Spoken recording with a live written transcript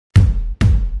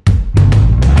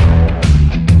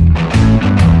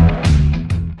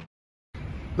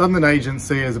London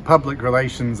Agency is a public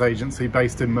relations agency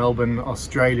based in Melbourne,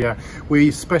 Australia.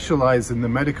 We specialise in the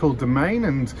medical domain,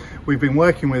 and we've been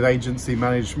working with Agency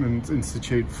Management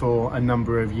Institute for a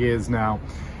number of years now.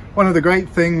 One of the great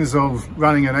things of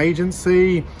running an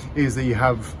agency is that you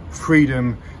have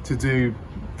freedom to do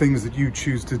things that you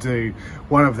choose to do.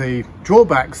 One of the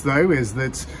drawbacks though is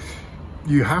that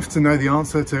you have to know the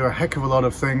answer to a heck of a lot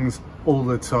of things all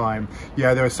the time.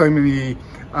 Yeah, there are so many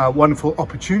wonderful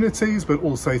opportunities, but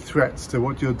also threats to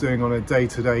what you're doing on a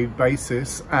day-to-day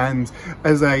basis. And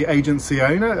as a agency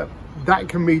owner, that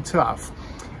can be tough.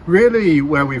 Really,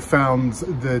 where we've found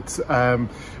that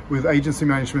with Agency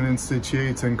Management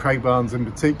Institute and Craig Barnes in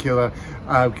particular,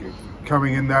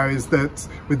 coming in there, is that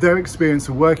with their experience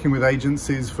of working with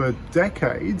agencies for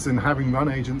decades and having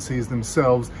run agencies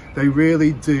themselves, they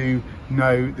really do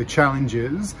know the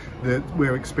challenges that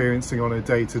we're experiencing on a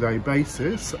day-to-day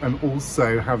basis, and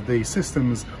also have the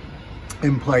systems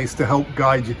in place to help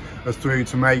guide us through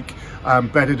to make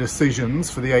better decisions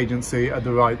for the agency at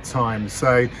the right time.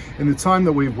 So in the time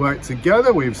that we've worked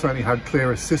together, we've certainly had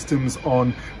clearer systems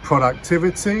on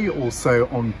productivity, also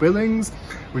on billings.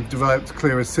 We've developed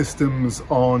clearer systems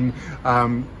on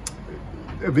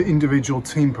individual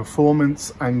team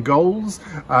performance and goals,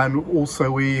 and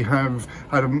also we have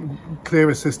had a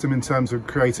clearer system in terms of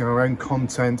creating our own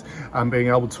content and being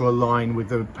able to align with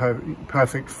the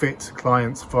perfect fit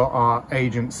clients for our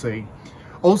agency.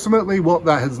 Ultimately, what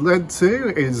that has led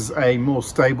to is a more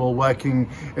stable working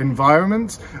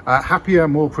environment, happier,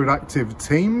 more productive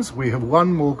teams. We have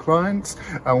won more clients,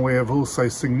 and we have also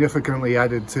significantly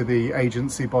added to the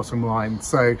agency bottom line.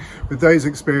 So with those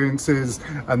experiences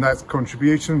and that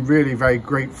contribution, really very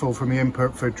grateful from the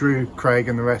input for Drew, Craig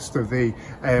and the rest of the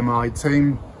AMI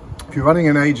team. If you're running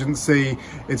an agency,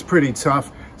 it's pretty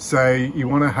tough. So you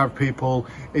want to have people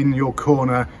in your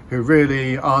corner who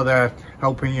really are there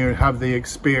helping you and have the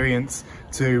experience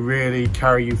to really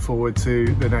carry you forward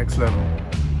to the next level.